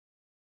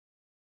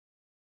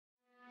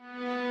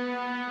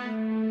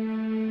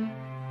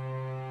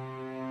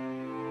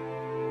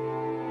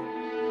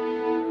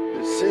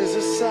is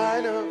a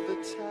sign of the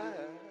time.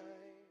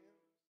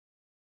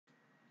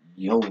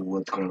 Yo,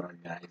 what's going on,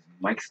 guys?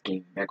 Mike's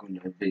Game back with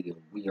another video.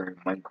 We are in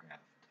Minecraft.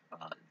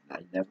 I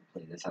never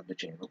played this on the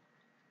channel.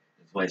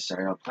 This is why I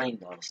started out playing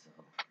though, so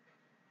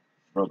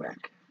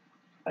throwback.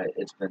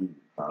 It's been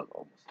about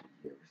almost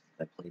a year since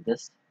I played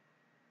this.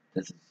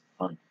 This is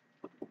fun.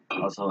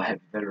 Also,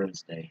 happy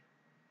Veterans Day.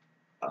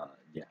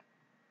 Yeah.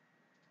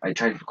 I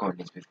tried recording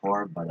this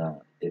before, but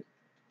it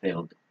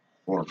failed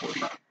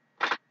horribly.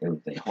 It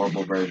was a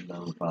horrible version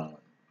of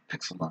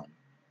Pixelmon,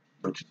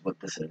 which is what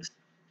this is.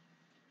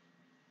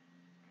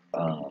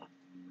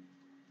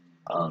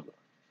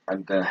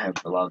 I'm gonna have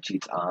the loud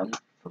cheats on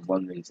for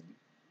one reason.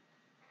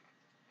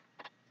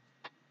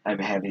 I'm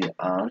having it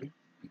on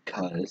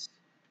because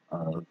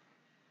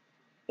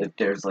if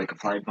there's like a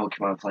flying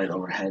Pokemon flying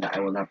overhead, I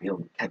will not be able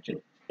to catch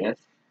it if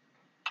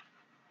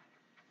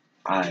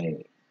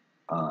I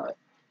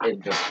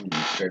am just in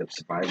straight up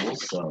survival,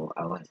 so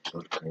I'll have to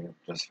go to crane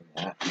just for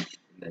that. And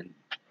then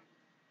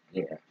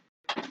yeah,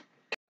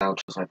 I'll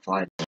just like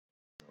fly.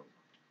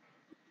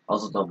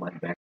 Also, don't mind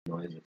back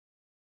noise.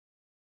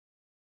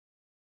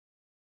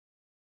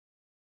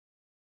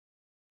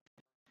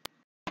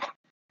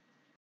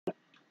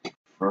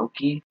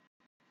 Froakie?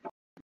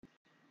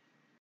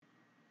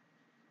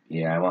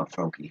 Yeah, I want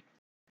Froakie.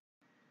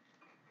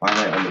 Why am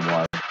I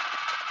underwater?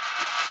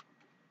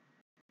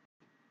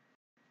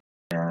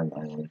 And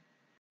island.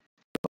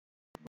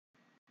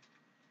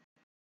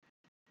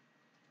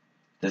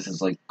 This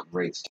is like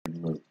great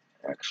starting loot,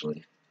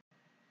 actually.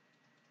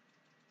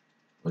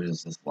 What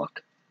is this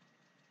luck?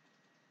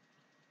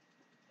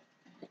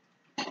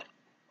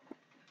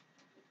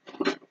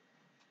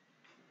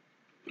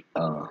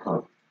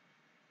 Uh-huh.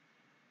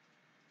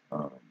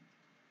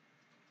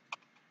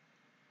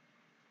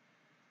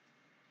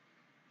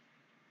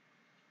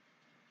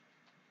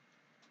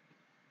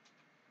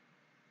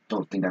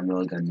 Don't think I'm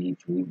really gonna need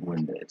food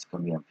when it's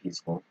gonna be on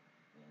peaceful.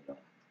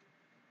 But,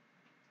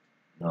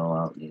 no,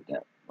 I don't need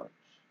that much.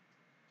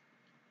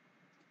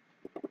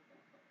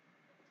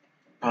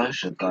 Probably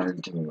should have gone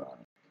into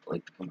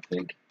like the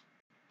config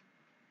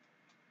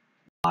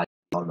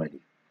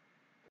already.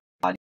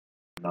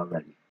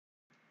 Already.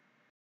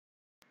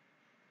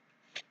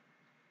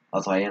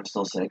 Also, I am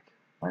still sick.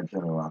 I'm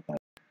feeling a lot better.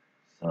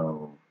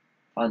 So,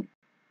 fun.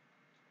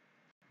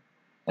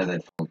 As I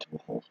fell into a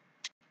hole.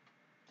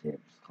 Yeah,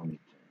 just call me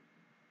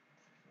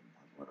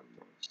one of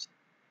yours.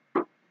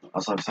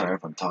 Also, I'm sorry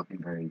if I'm talking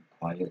very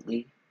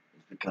quietly.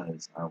 It's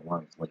because I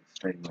want to like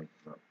straighten my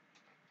throat.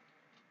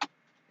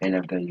 And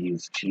I'm gonna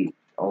use cheat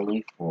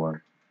only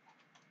for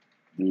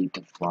me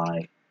to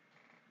fly.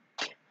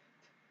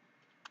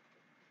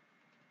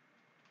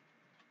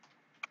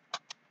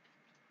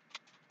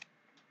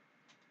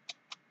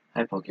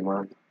 Hi,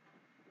 Pokemon.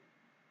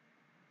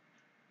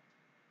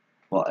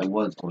 Well, I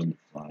was going to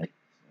fly.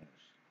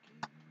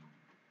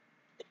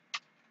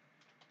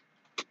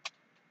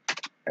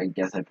 I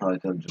guess I probably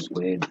could have just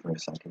waited for a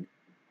second.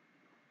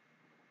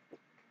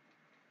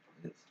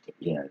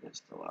 Yeah, it is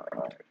still R.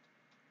 Alright.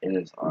 It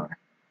is R.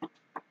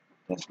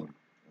 This one.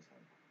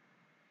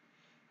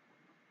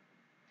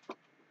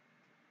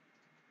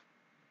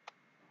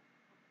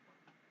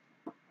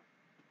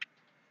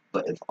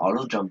 But if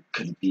auto jump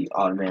could be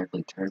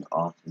automatically turned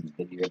off and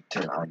then you have to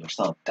turn it on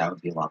yourself, that would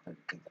be a lot better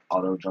because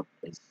auto jump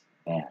is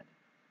bad.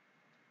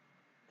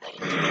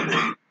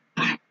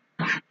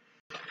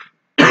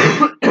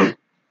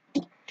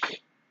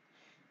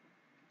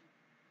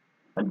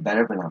 I'm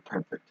better but not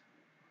perfect.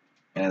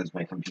 As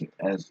my computer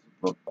as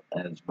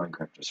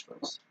Minecraft just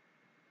froze.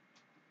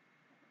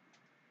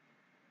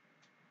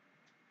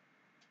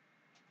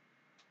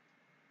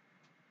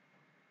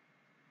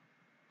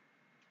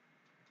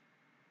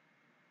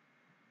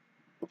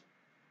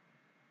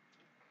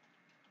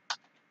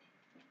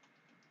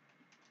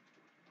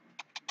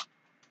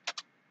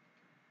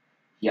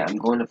 Yeah, I'm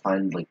going to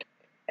find like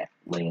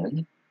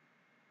land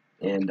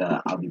and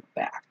I'll be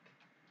back.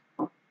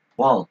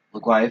 Well,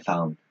 look what I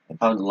found. I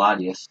found a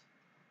Latias.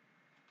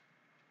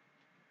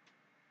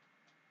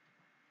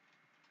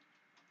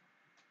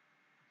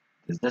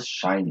 Is this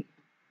shiny?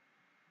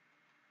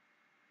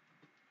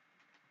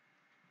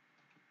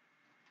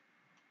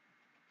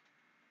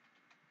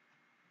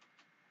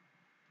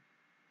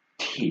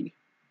 T.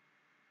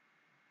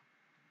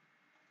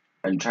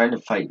 I'm trying to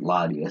fight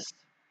Latias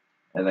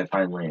as I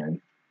find land.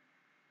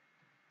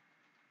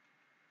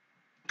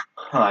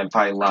 I'm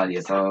fighting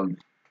Latias.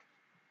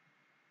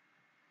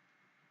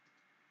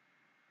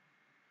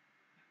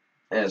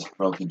 As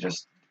Froakie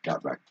just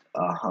got wrecked.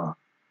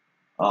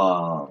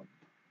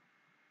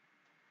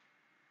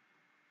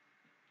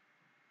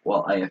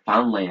 Well, I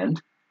found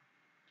land.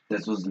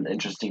 This was an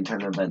interesting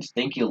turn of events.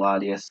 Thank you,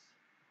 Latias,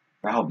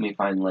 for helping me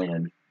find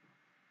land.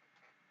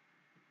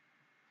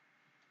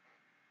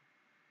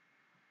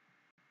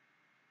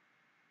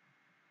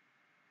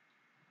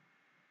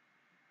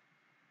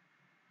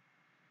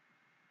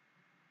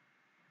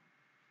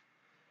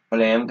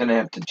 But I am gonna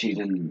have to cheat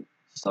in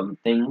some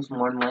things,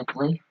 more than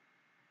likely.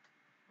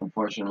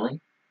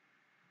 Unfortunately.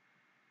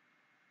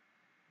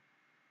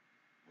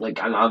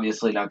 like, I'm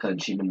obviously not gonna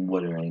cheat in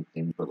wood or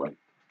anything, but like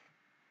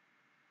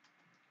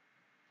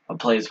a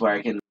place where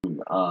I can,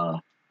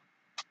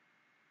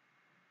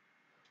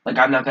 like,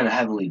 I'm not gonna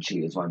heavily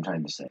cheat is what I'm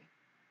trying to say.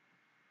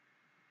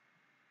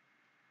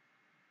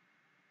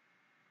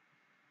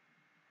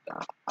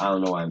 I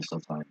don't know why I'm so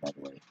fine, by the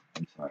way.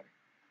 I'm sorry.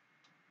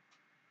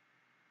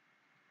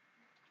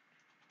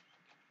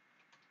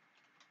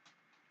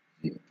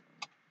 Yeah.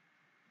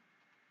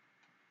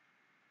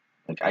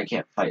 Like, I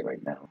can't fight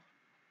right now.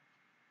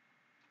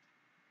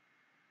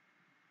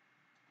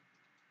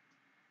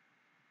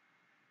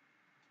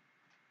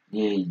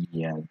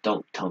 Yeah,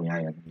 don't tell me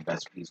I have any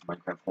recipes.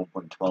 Minecraft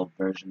 1.12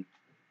 version.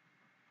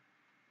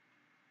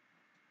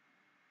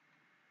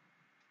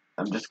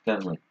 I'm just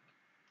gonna, like,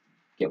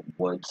 get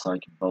wood so I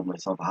can build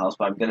myself a house,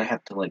 but I'm gonna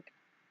have to, like,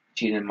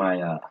 cheat in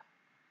my,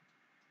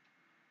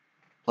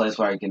 place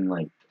where I can,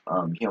 like,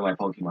 heal my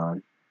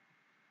Pokemon,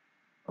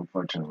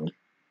 unfortunately.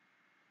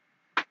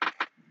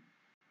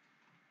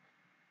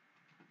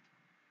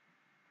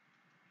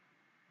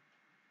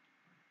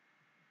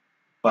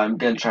 But I'm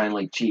gonna try and,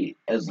 like, cheat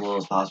as little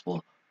as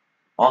possible.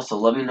 Also,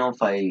 let me know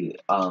if I,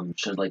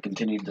 should, like,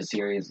 continue the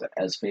series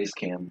as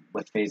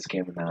with face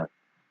cam or not.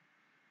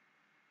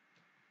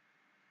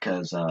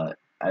 Because,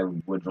 I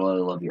would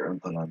really love your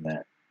input on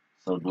that.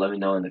 So let me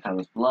know in the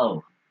comments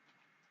below.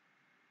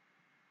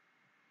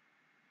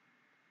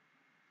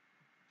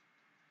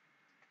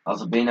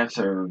 Also, being next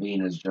to a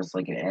ravine is just,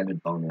 like, an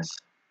added bonus,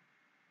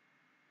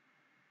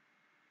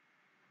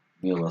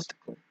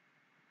 realistically.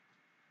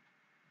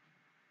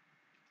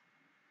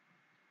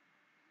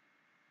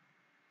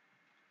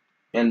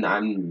 And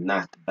I'm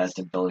not the best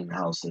at building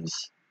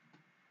houses.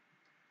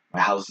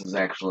 My houses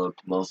actually look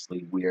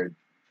mostly weird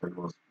for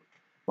the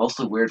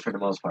mostly weird for the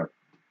most part.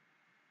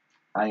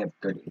 I have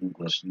good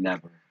English,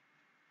 never.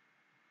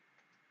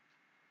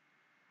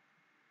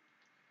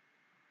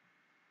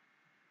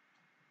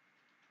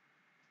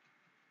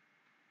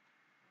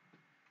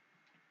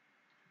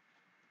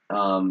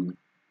 Um,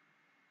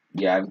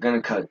 yeah, I'm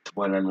gonna cut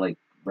when I'm like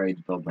ready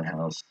to build my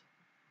house,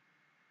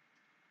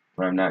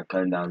 where I'm not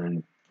cutting down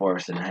in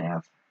forest in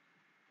half.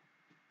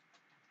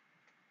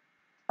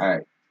 All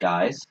right,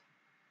 guys,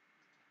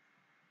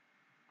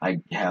 I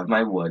have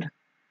my wood.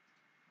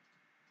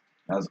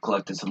 I was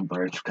collecting some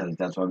birch because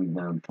that's what I'm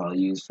gonna probably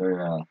use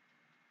for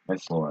my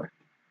floor.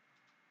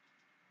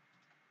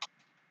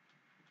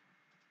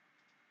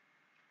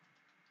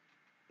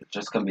 It's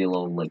just gonna be a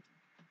little like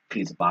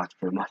piece of box,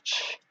 pretty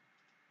much.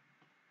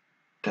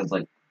 Because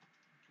like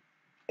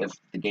if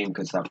the game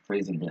could stop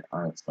freezing it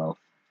on itself.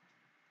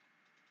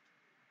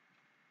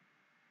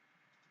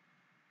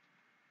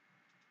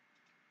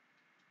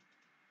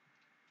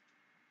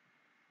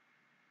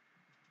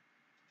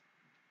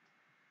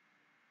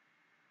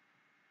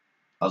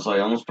 Also, I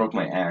almost broke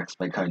my axe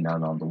by cutting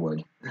down all the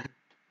wood.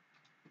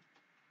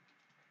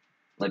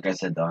 Like I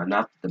said, though, I'm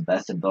not the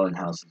best at building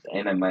houses,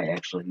 and I might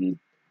actually need.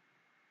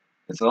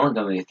 It's only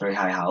gonna be a 3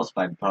 high house,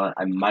 but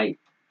I might.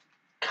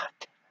 God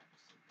damn,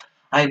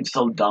 I am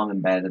so dumb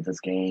and bad at this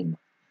game.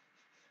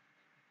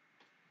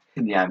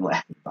 And yeah, I'm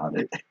laughing about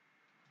it.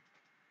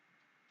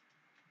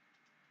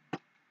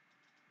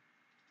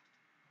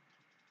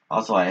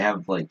 Also, I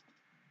have like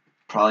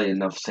probably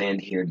enough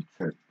sand here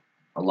for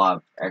a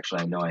lot.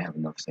 Actually, I know I have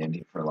enough sand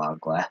here for a lot of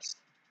glass.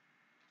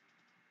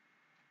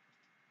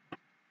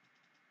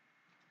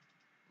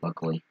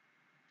 Luckily,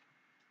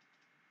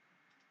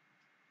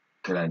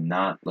 could I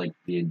not like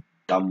be a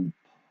dumb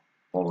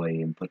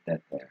boy and put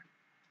that there?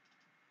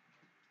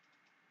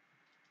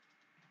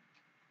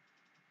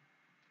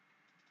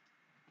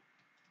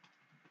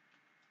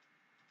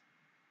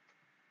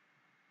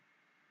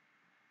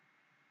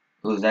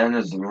 Who's that in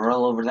a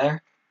Zumurl over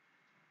there?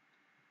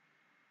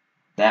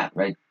 That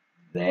right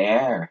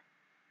there.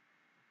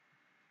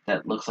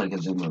 That looks like a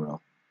Zumurl.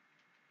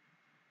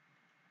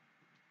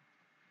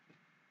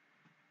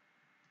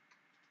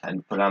 Time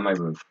to put on my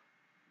roof.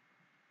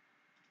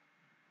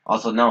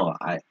 Also, no,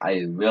 I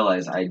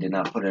realized I did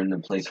not put it in a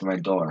place for my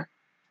door.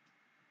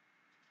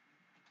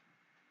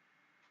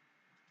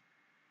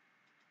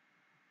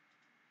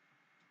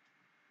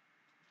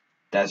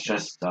 That's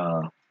just,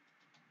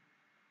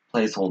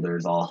 placeholder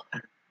is all.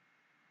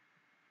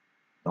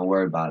 Don't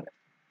worry about it.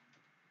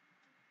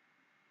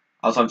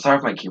 Also, I'm sorry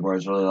if my keyboard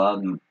is really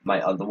loud.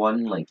 My other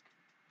one, like,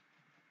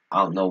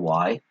 I don't know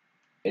why.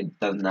 It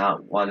does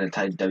not want to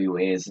type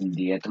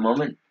WASD at the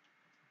moment.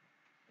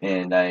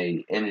 And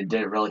it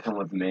didn't really come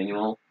with a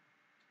manual.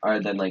 Other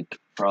than, like,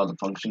 for all the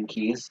function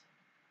keys.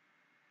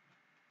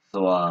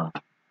 So,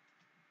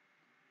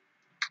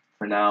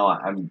 for now,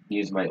 I'm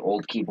using my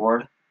old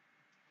keyboard.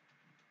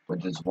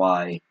 Which is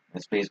why my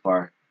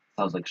spacebar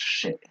sounds like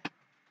shit.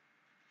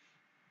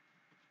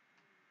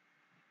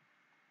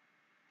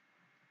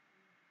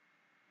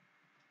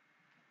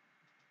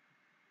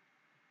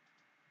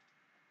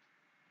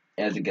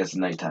 As it gets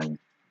nighttime.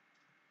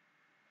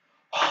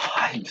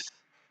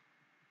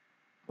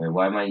 Wait,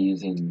 why am I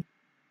using...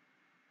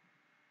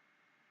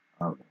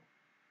 Oh,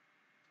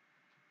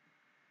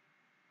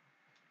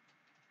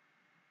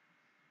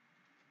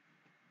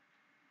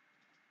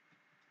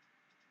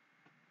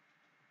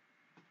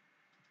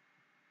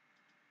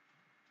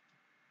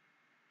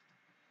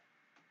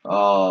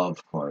 Oh,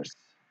 of course.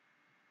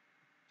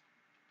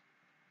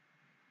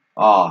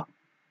 Oh,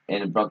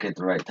 and it broke at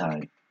the right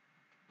time.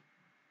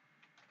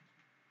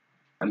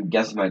 I'm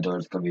guessing my door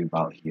is gonna be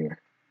about here.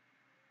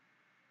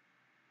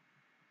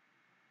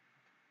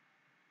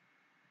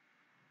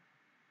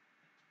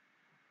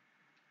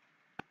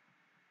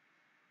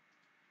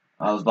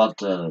 I was about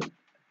to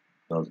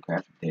build a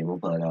crafting table,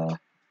 but I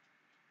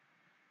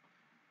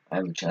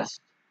have a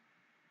chest.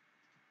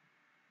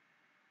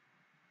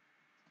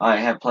 I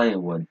have plenty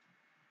of wood.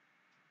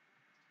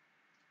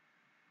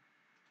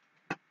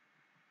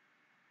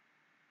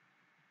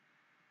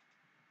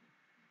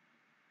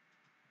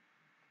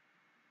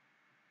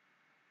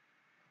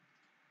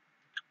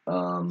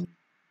 Um,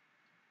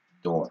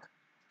 Door.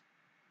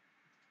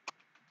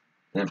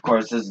 And of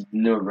course, this is the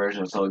newer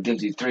version, so it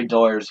gives you 3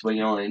 doors when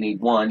you only need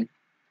 1.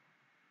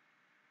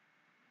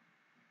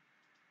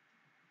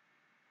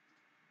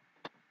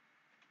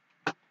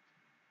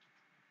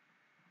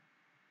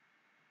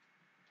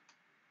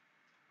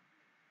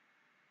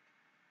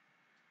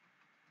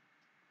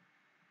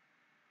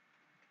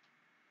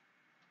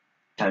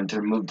 Time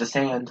to remove the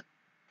sand.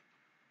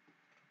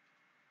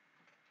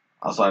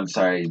 Also, I'm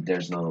sorry,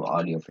 there's no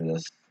audio for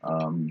this.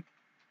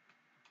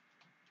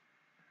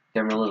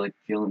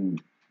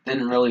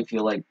 Didn't really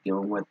feel like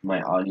dealing with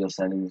my audio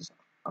settings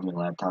on my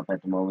laptop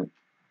at the moment.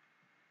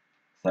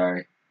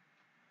 Sorry.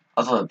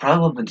 Also, it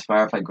probably would have been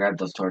smart if I grabbed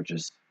those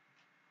torches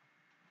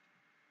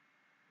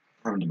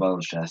from the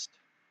bonus chest.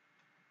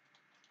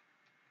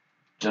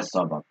 Just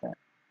thought about that.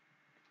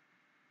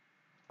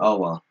 Oh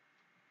well.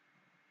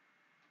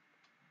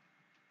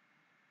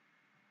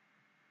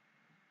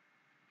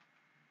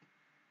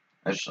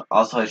 I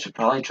should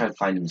probably try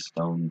finding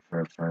stone for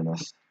a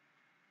furnace.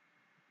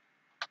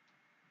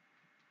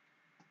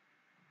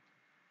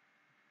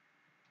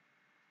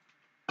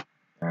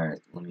 Alright,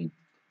 let me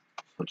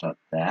switch up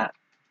that.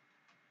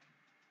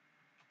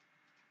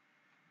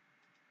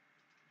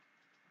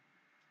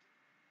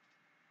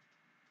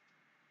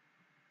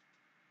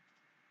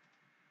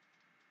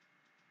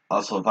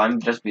 Also, if I'm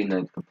just being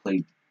a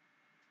complete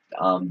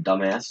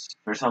dumbass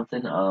for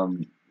something,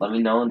 let me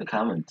know in the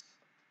comments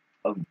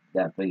of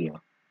that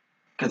video.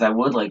 Because I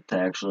would like to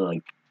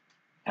actually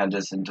have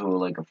this into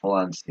a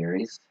full-on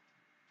series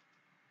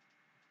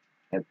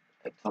at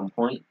some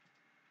point.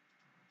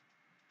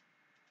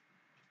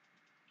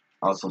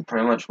 Also,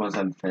 pretty much once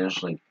I'm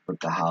finished with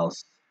the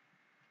house,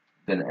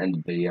 I'm gonna end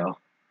the video.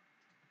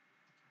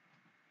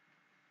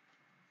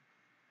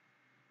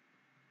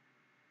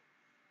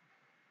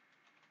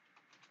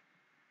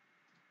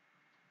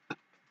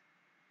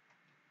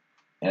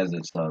 As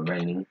it's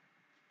raining.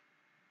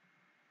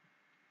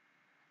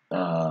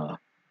 Uh,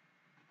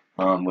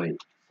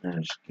 wait,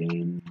 finish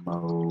game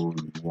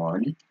mode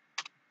 1.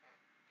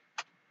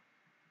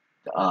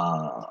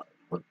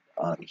 With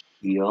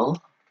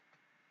heal.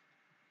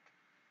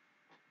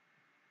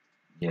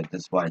 Yeah,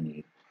 that's what I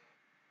need.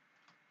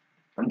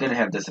 I'm gonna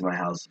have this in my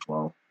house as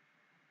well.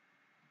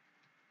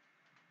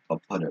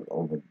 I'll put it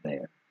over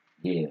there.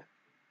 Yeah.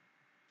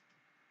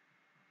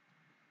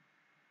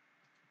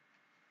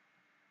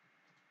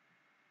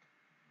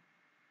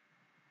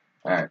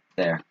 Alright,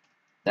 there.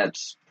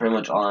 That's pretty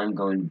much all I'm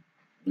going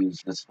to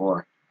use this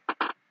for.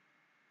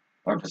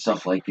 Or for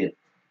stuff like it.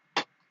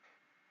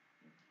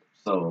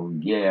 So,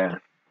 yeah.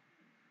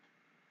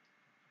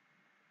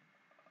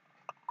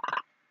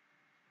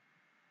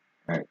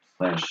 Alright,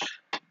 slash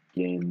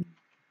game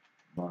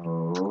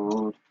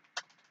mode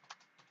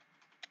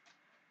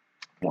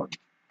 1.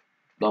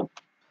 Nope.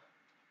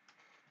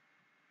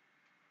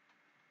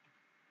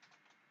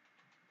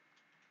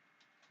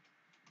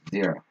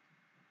 Zero.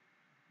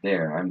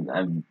 There,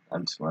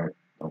 I'm smart.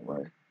 Don't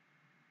worry.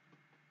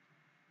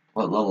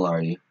 What level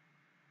are you?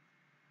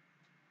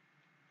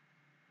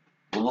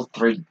 Level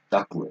 3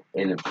 ducklet.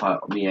 And it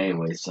fought me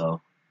anyway,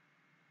 so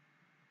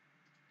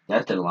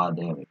that did a lot of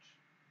damage.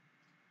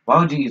 Why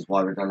would you use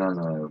water gun on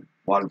a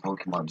water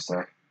Pokemon,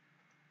 sir?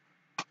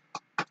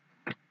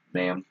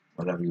 Ma'am,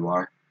 whatever you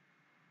are.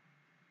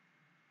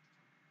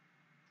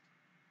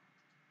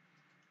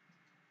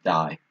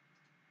 Die.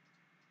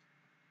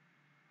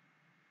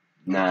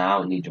 Nah, I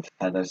don't need your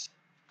feathers.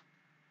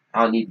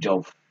 I don't need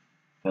your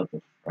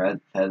feathers.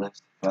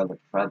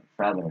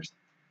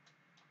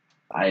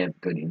 I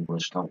have good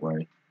English, don't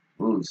worry.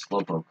 Ooh,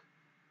 Slowpoke.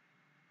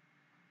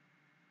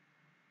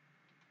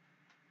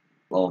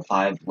 Level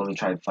 5, let me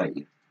try and fight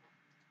you.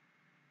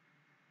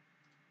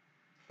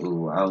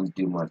 Ooh, I don't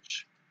do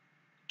much.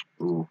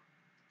 Ooh.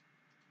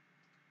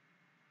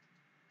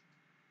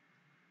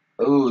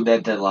 Ooh,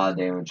 that did a lot of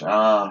damage.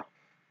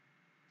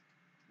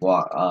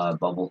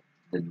 Bubble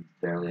did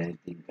barely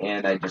anything.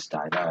 And I just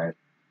died, alright.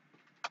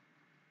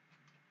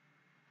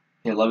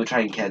 Here, let me try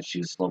and catch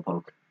you,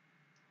 Slowpoke.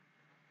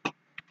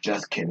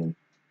 Just kidding.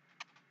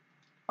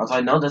 Also,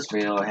 I know this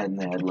video hadn't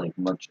had,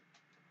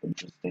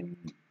 interesting,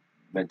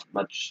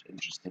 much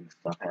interesting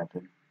stuff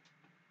happen.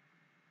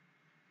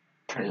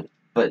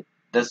 But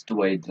that's the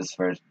way these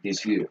first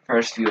few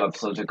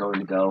episodes are going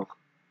to go,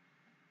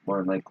 more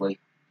than likely.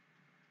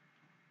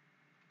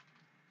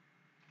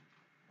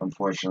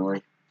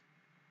 unfortunately.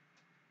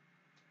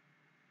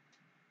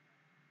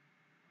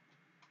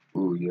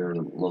 Ooh, you're a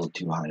little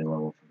too high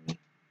level for me.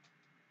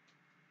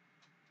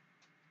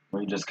 Let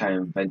me just kind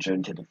of venture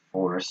into the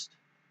forest.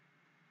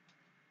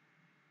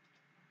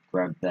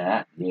 Grab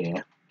that,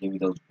 yeah. Give me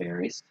those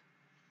berries.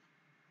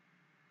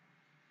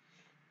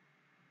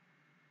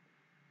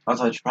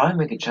 Also, I should probably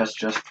make a chest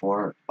just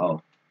for...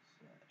 Oh.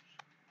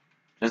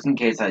 Just in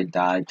case I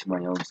died to my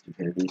own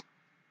stupidity.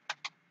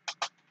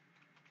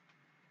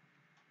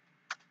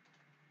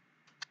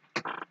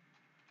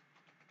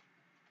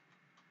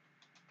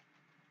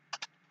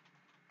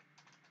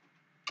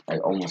 I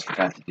almost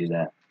forgot to do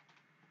that.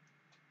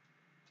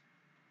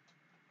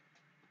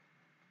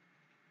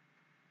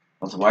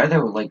 Also, why are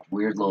there like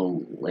weird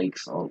little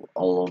lakes all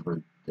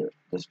over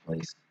this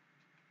place?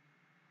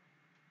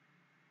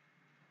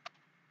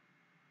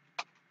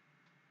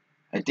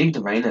 I think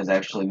the rain is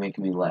actually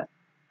making me let.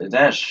 Is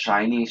that a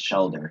shiny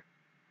shoulder?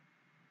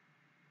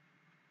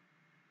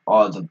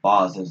 Oh, it's a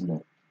boss, isn't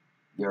it?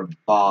 You're a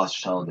boss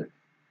shoulder.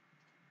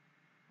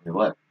 Wait,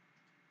 what?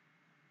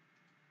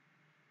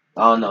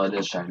 Oh no, it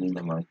is shiny.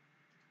 Never mind.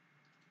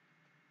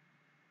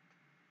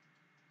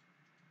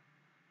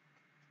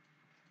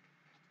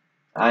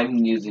 I'm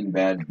using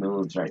bad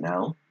moves right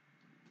now.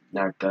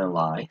 Not gonna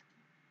lie.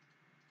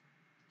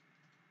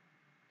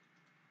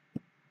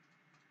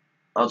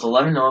 Also,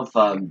 let me know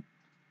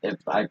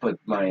if I put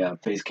my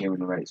face cam in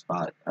the right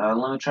spot.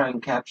 Let me try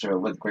and capture it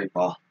with a great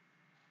ball.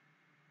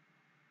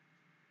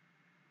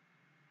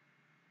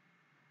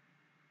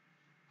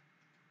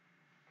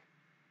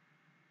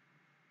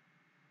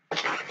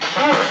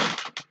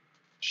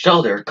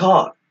 Shoulder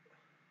caught.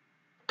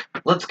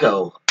 Let's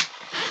go.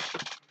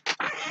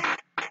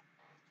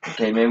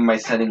 Okay, maybe my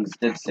settings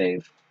did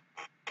save.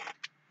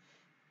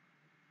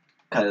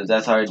 Because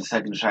that's already the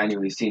second shiny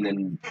we've seen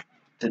in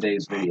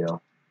today's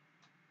video.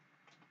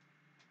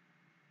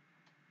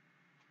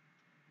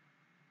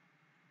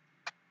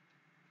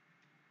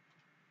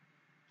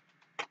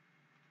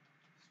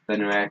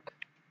 Spinarak,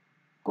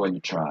 going to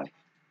try.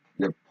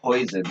 You're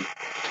poison.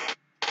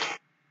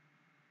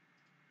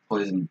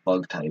 Poison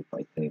bug type,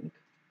 I think.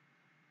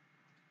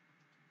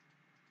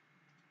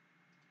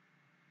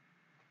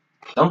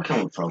 Don't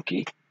kill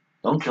Froakie.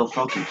 Don't kill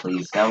Froakie,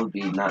 please. That would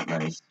be not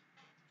nice.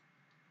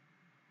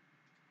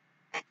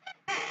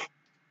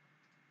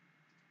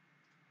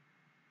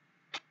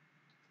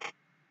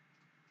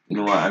 You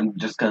know what? I'm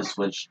just gonna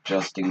switch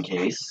just in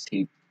case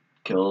he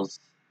kills.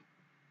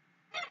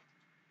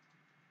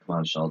 Come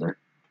on, Shoulder.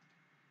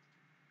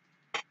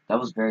 That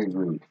was very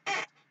rude.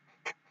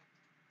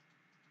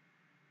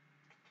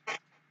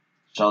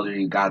 Shoulder,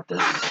 you got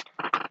this.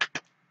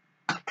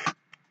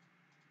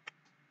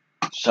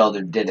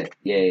 Shoulder did it.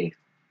 Yay.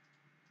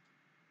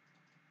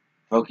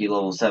 Froakie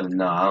level 7.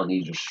 No, I don't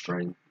need your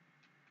string.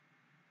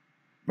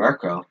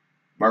 Murkrow.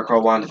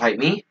 Murkrow wanted to fight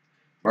me?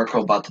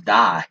 Murkrow about to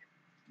die.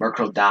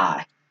 Murkrow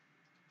die.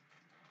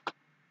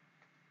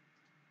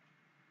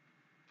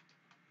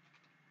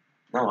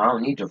 No, I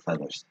don't need your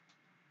feathers.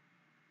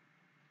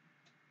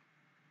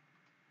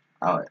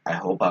 I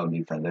hope I don't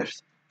need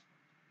feathers.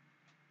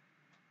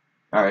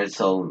 Alright,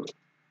 so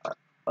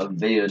a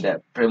video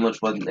that pretty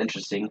much wasn't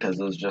interesting because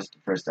it was just the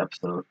first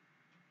episode.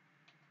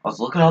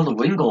 Also, look at all the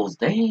Wingles,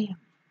 damn!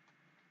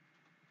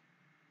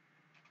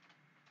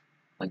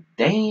 Like,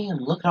 damn,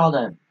 look at all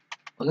them.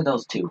 Look at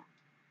those two.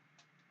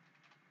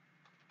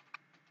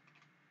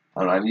 I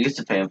don't know, I'm used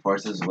to fan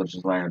forces, which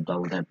is why I'm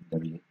double tapping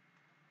W.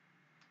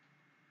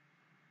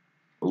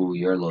 Ooh,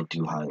 you're a little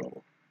too high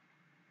level.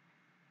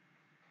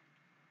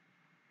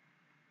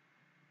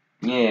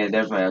 Yeah,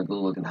 there's my ugly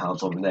looking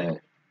house over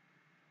there.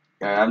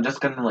 Alright, I'm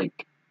just gonna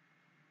like...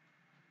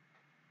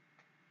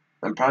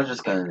 I'm probably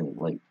just gonna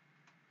like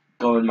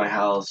go in my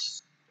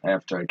house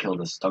after I kill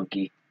this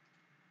Stunky.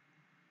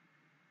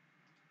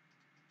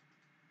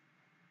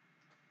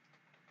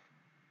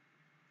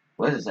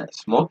 What is that?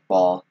 Smoke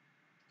ball?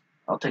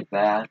 I'll take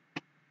that.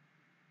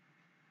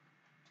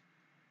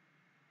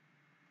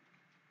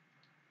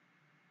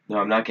 No,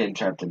 I'm not getting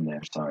trapped in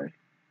there. Sorry.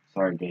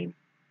 Sorry, game.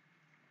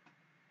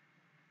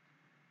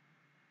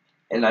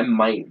 And I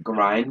might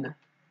grind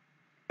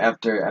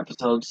after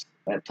episodes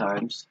at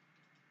times.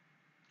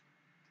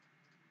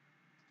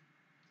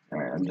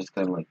 Alright, I'm just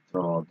gonna like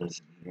throw all this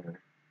in here.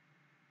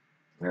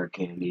 Rare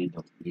candy,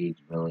 don't need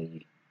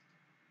really.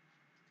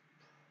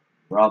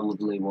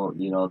 Probably won't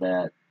need all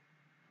that.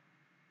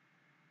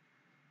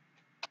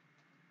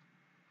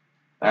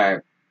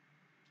 Alright.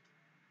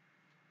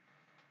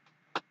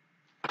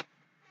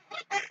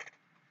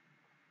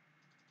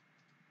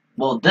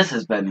 Well, this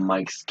has been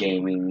Mike's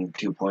Gaming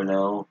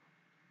 2.0.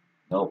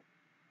 Nope.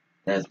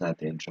 That's not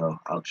the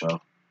intro. Outro.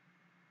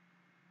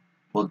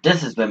 Well,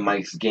 this has been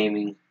Mike's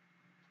Gaming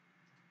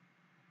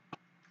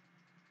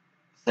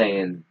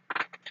saying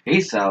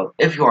peace out.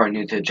 If you are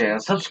new to the channel,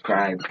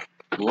 subscribe,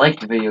 like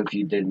the video if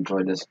you did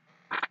enjoy this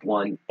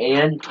one,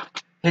 and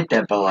hit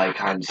that bell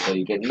icon so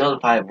you get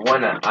notified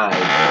when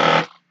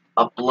I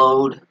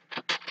upload.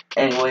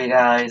 Anyway,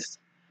 guys,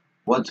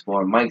 once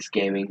more, Mike's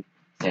Gaming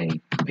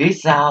saying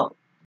peace out.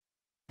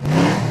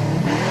 Bye.